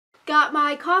Got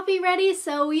my coffee ready,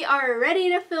 so we are ready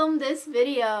to film this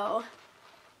video.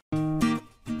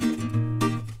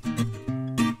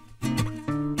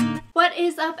 What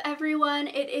is up, everyone?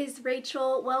 It is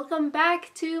Rachel. Welcome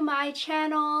back to my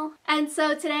channel. And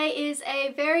so today is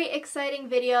a very exciting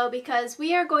video because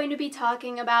we are going to be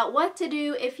talking about what to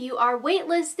do if you are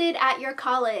waitlisted at your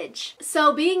college.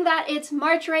 So being that it's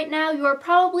March right now, you are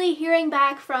probably hearing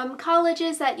back from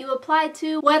colleges that you applied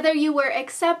to, whether you were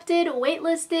accepted,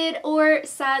 waitlisted, or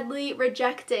sadly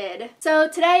rejected. So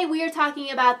today we are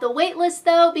talking about the waitlist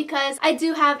though, because I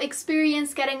do have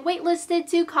experience getting waitlisted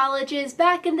to colleges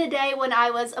back in the day when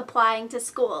I was applying to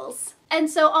schools. And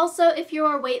so also, if you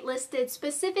are waitlisted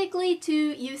specifically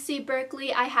to UC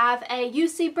Berkeley, I have a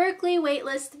UC Berkeley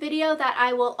waitlist video that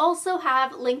I will also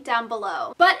have linked down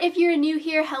below. But if you're new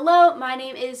here, hello, my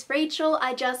name is Rachel.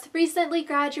 I just recently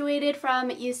graduated from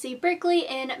UC Berkeley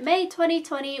in May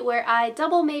 2020, where I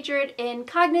double majored in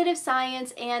cognitive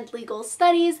science and legal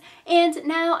studies, and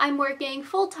now I'm working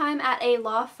full-time at a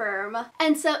law firm.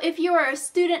 And so if you are a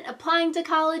student applying to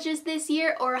colleges this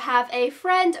year, or have a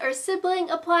friend or sibling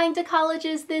applying to colleges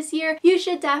this year, you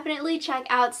should definitely check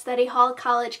out Study Hall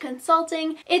College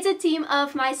Consulting. It's a team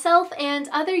of myself and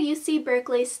other UC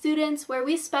Berkeley students where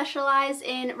we specialize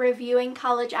in reviewing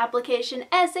college application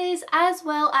essays as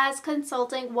well as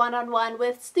consulting one-on-one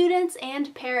with students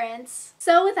and parents.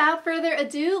 So without further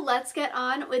ado, let's get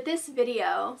on with this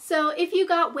video. So if you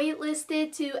got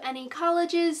waitlisted to any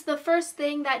colleges, the first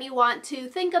thing that you want to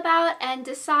think about and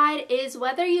decide is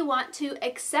whether you want to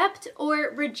accept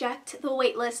or reject the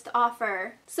waitlist offer.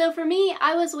 So for me,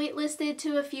 I was waitlisted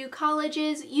to a few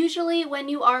colleges. Usually when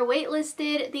you are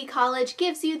waitlisted, the college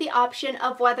gives you the option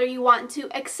of whether you want to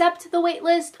accept the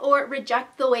waitlist or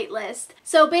reject the waitlist.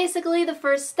 So basically the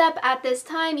first step at this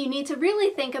time, you need to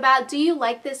really think about, do you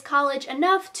like this college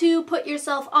enough to put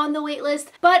yourself on the waitlist?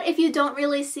 But if you don't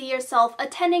really see yourself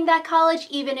attending that college,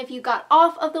 even if you got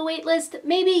off of the waitlist,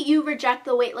 maybe you reject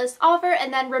the waitlist offer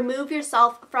and then remove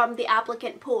yourself from the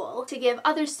applicant pool to give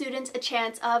other students a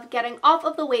chance of getting off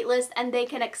of the waitlist and they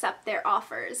can accept their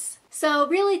offers. So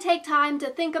really take time to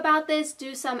think about this,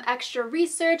 do some extra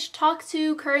research, talk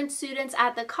to current students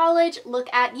at the college, look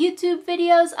at YouTube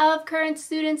videos of current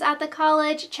students at the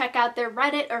college, check out their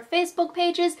Reddit or Facebook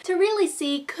pages to really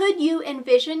see, could you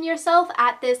envision yourself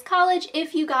at this college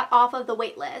if you got off of the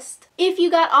waitlist? If you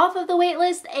got off of the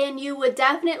waitlist and you would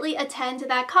definitely attend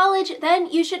that college, then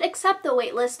you should accept the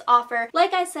waitlist offer.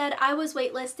 Like I said, I was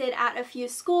waitlisted at a few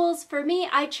schools. For me,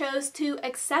 I chose to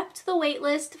accept the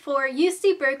waitlist for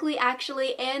UC Berkeley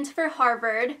actually and for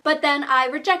Harvard, but then I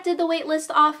rejected the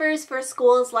waitlist offers for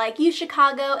schools like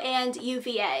UChicago and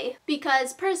UVA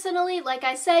because personally, like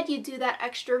I said, you do that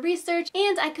extra research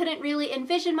and I couldn't really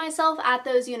envision myself at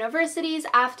those universities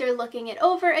after looking it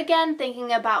over again,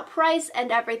 thinking about price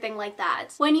and everything like that.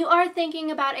 When you are thinking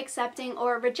about accepting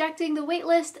or rejecting the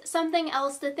waitlist, something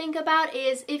else to think about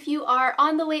is if you are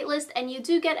on the waitlist and you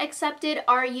do get accepted,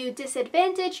 are you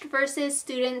disadvantaged versus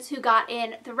students who got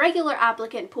in the regular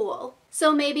applicant pool?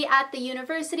 So maybe at the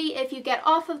university, if you get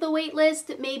off of the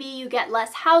waitlist, maybe you get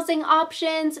less housing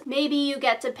options, maybe you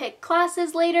get to pick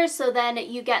classes later, so then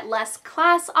you get less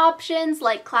class options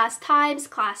like class times,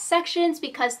 class sections,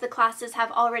 because the classes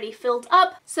have already filled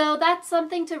up. So that's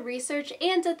something to research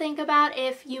and to think about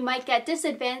if you might get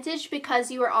disadvantaged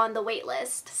because you are on the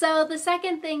waitlist. So the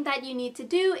second thing that you need to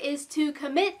do is to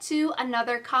commit to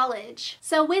another college.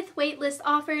 So with waitlist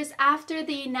offers, after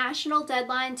the national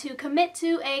deadline to commit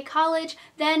to a college,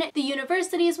 then the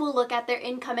universities will look at their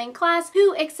incoming class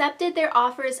who accepted their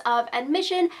offers of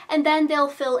admission, and then they'll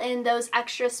fill in those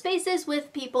extra spaces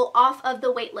with people off of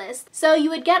the waitlist. So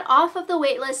you would get off of the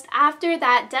waitlist after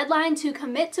that deadline to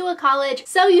commit to a college,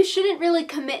 so you shouldn't really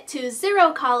commit to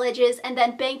 0 colleges and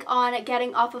then bank on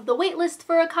getting off of the waitlist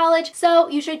for a college. So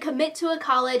you should commit to a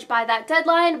college by that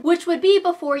deadline, which would be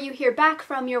before you hear back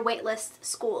from your waitlist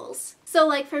schools. So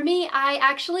like for me, I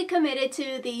actually committed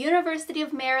to the University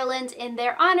of Maryland in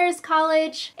their honors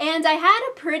college, and I had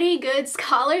a pretty good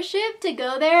scholarship to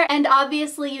go there, and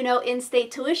obviously, you know, in-state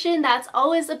tuition, that's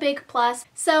always a big plus.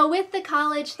 So with the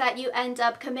college that you end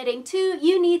up committing to,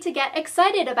 you need to get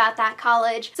excited about that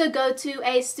college. So go to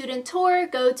a student tour,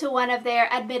 go to one of their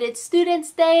admitted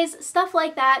students days, stuff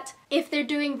like that. If they're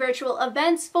doing virtual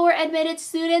events for admitted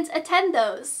students, attend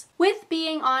those. With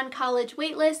being on college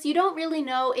waitlist, you don't really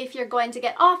know if you're going to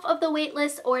get off of the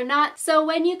waitlist or not, so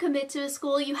when you commit to a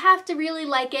school, you have to really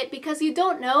like it because you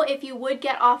don't know if you would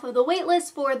get off of the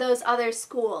waitlist for those other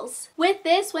schools. With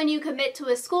this, when you commit to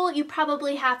a school, you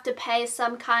probably have to pay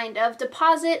some kind of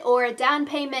deposit or down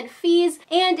payment fees,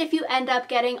 and if you end up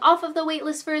getting off of the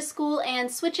waitlist for a school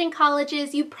and switching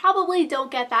colleges, you probably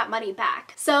don't get that money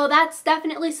back. So that's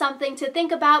definitely something to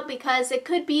think about because it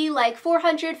could be like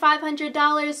 $400,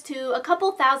 $500 to a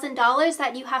couple $1,000s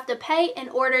that you have to pay in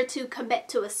order to commit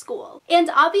to a school. And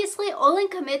obviously only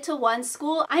commit to one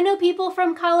school. I know people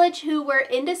from college who were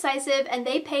indecisive and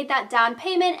they paid that down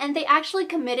payment and they actually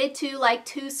committed to like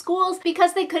 2 schools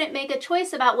because they couldn't make a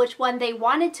choice about which one they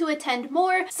wanted to attend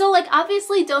more. So like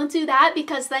obviously don't do that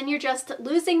because then you're just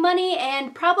losing money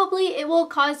and probably it will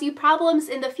cause you problems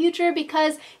in the future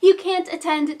because you can't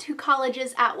attend 2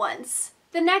 colleges at once.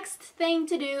 The next thing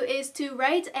to do is to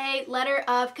write a letter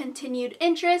of continued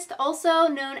interest, also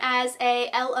known as a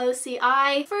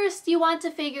LOCI. First, you want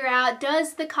to figure out,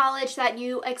 does the college that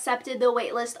you accepted the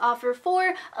waitlist offer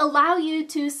for allow you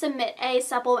to submit a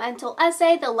supplemental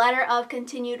essay, the letter of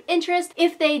continued interest?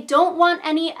 If they don't want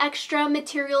any extra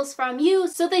materials from you,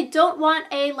 so they don't want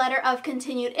a letter of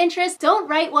continued interest, don't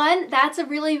write one. That's a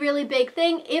really, really big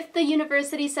thing. If the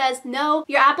university says, no,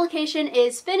 your application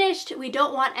is finished, we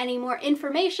don't want any more information,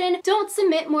 don't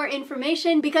submit more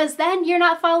information because then you're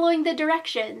not following the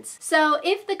directions. So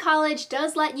if the college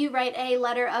does let you write a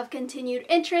letter of continued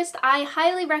interest, I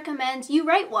highly recommend you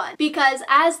write one because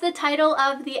as the title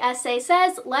of the essay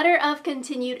says, letter of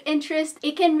continued interest,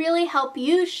 it can really help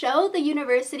you show the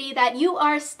university that you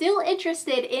are still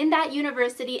interested in that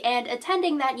university and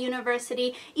attending that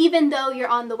university even though you're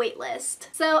on the wait list.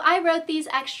 So I wrote these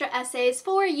extra essays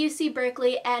for UC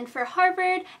Berkeley and for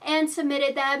Harvard and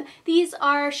submitted them. These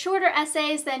are shorter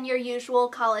essays than your usual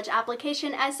college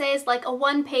application essays, like a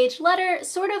 1-page letter,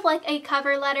 sort of like a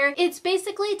cover letter. It's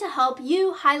basically to help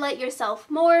you highlight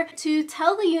yourself more, to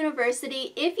tell the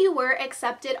university if you were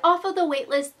accepted off of the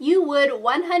waitlist, you would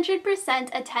 100%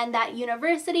 attend that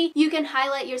university. You can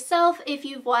highlight yourself if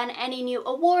you've won any new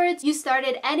awards, you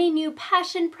started any new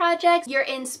passion projects, you're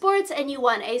in sports and you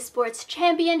won a sports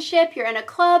championship, you're in a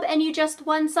club and you just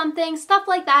won something, stuff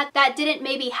like that that didn't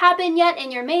maybe happen yet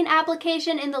in your main application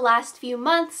in the last few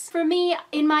months. For me,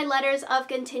 in my letters of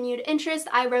continued interest,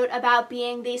 I wrote about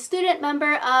being the student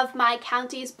member of my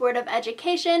county's Board of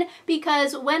Education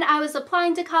because when I was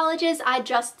applying to colleges, I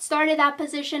just started that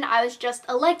position. I was just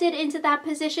elected into that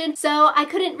position, so I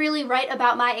couldn't really write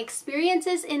about my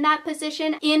experiences in that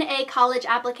position in a college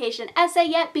application essay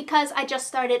yet because I just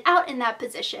started out in that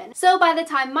position. So by the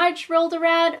time March rolled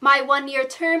around, my 1-year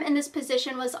term in this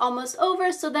position was almost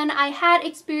over, so then I had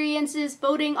experiences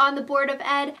voting on the Board of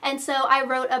Ed, and so I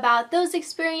wrote about those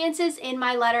experiences in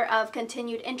my letter of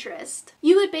continued interest.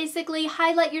 You would basically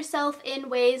highlight yourself in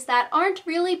ways that aren't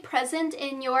really present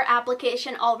in your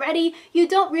application already. You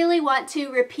don't really want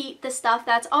to repeat the stuff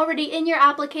that's already in your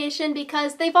application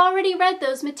because they've already read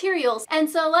those materials. And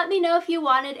so let me know if you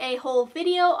wanted a whole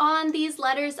video on these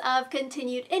letters of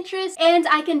continued interest, and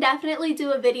I can definitely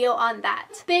do a video on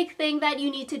that. Big thing that you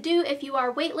need to do if you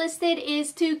are waitlisted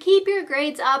is to keep your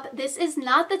grades up. This is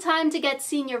not the time to get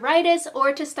senioritis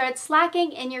or to start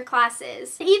slacking in your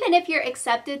classes. Even if you're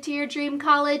accepted to your dream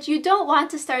college, you don't want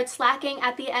to start slacking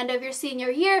at the end of your senior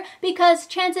year because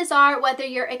chances are, whether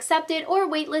you're accepted or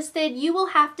waitlisted, you will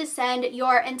have to send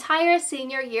your entire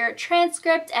senior year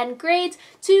transcript and grades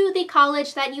to the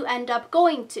college that you end up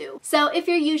going to. So if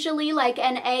you're usually like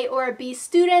an A or a B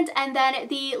student and then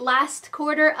the last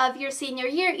quarter of your senior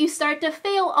year you start to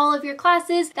fail all of your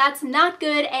classes, that's not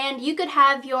good and you could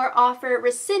have your offer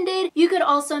rescinded. You could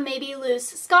also maybe lose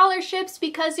scholarships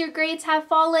because your grades have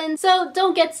fallen. So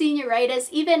don't get senioritis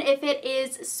even if it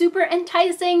is super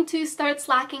enticing to start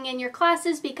slacking in your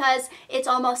classes because it's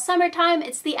almost summertime,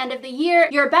 it's the end of the year,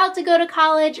 you're about to go to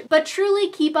college, but truly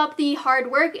keep up the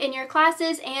hard work in your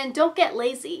classes and don't get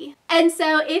lazy. And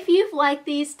so if you've liked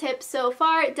these tips so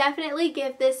far, definitely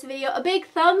give this video a big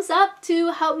thumbs up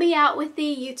to help me out with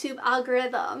the YouTube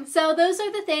algorithm. So those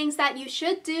are the things that you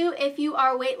should do if you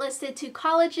are waitlisted to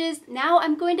colleges. Now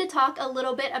I'm going to talk a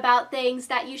little bit about things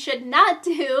that you should not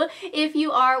do if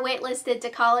you are waitlisted to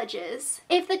colleges.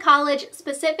 If the college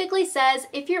specifically says,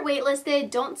 if you're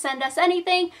waitlisted, don't send us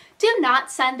anything, do not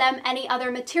send them any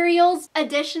other materials.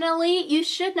 Additionally, you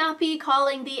should not be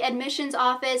calling the admissions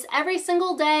office every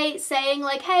single day saying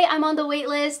like, hey, I'm on the wait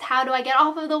list. How do I get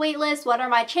off of the wait list? What are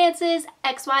my chances?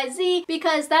 XYZ,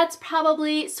 because that's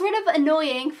probably sort of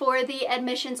annoying for the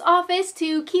admissions office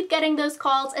to keep getting those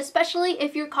calls, especially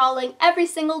if you're calling every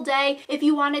single day. If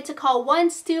you wanted to call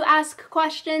once to ask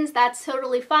questions, that's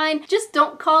totally fine. Just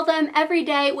don't call them every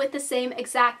day with the same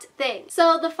exact thing.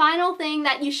 So the final thing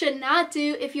that you should not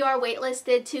do if you are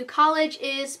waitlisted to college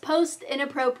is post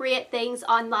inappropriate things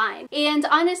online. And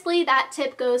honestly, that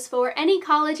tip goes for any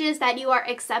colleges that you are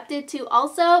accepted to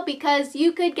also, because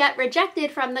you could get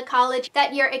rejected from the college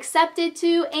that you're accepted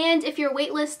to, and if you're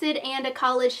waitlisted and a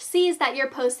college sees that you're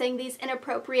posting these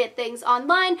inappropriate things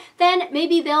online, then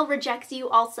maybe they'll reject you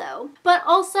also. But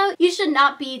also, you should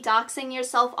not be doxing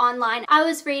yourself online. I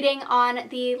was reading on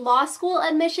the law school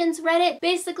admissions Reddit.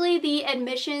 Basically, the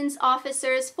admissions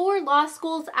officers for law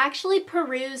schools actually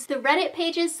peruse the Reddit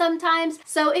pages sometimes.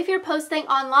 So if you're posting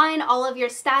online all of your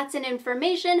stats and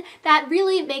information, that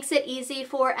really makes it easy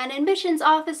for an admissions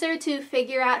officer to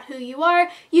figure out who you are.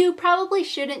 You probably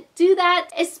shouldn't do that,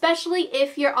 especially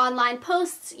if your online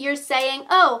posts you're saying,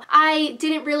 oh, I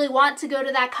didn't really want to go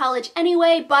to that college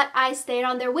anyway, but I stayed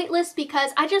on their waitlist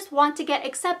because I just want to get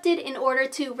accepted in order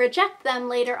to reject them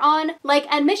later on.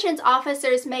 Like, admissions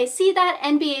officers may see that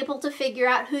and be able to figure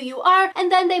out who you are,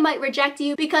 and then they might reject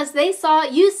you because they saw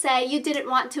you say you didn't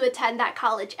want to attend that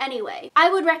college anyway. I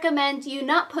would recommend you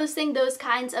not posting those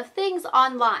kinds of things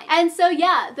online. And so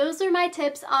yeah, those are my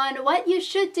tips on what you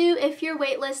should do if you're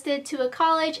waitlisted to a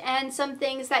college and some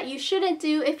things that you shouldn't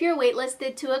do if you're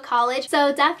waitlisted to a college.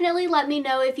 So definitely let me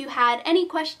know if you had any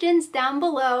questions down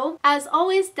below. As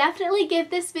always, definitely give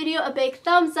this video a big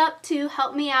thumbs up to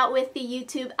help me out with the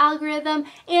YouTube algorithm,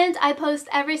 and I post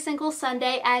every single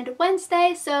Sunday and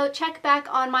Wednesday, so check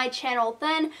back on my channel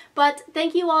then. But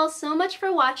thank you all so much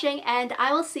for watching, and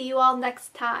I will see you all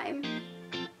next time.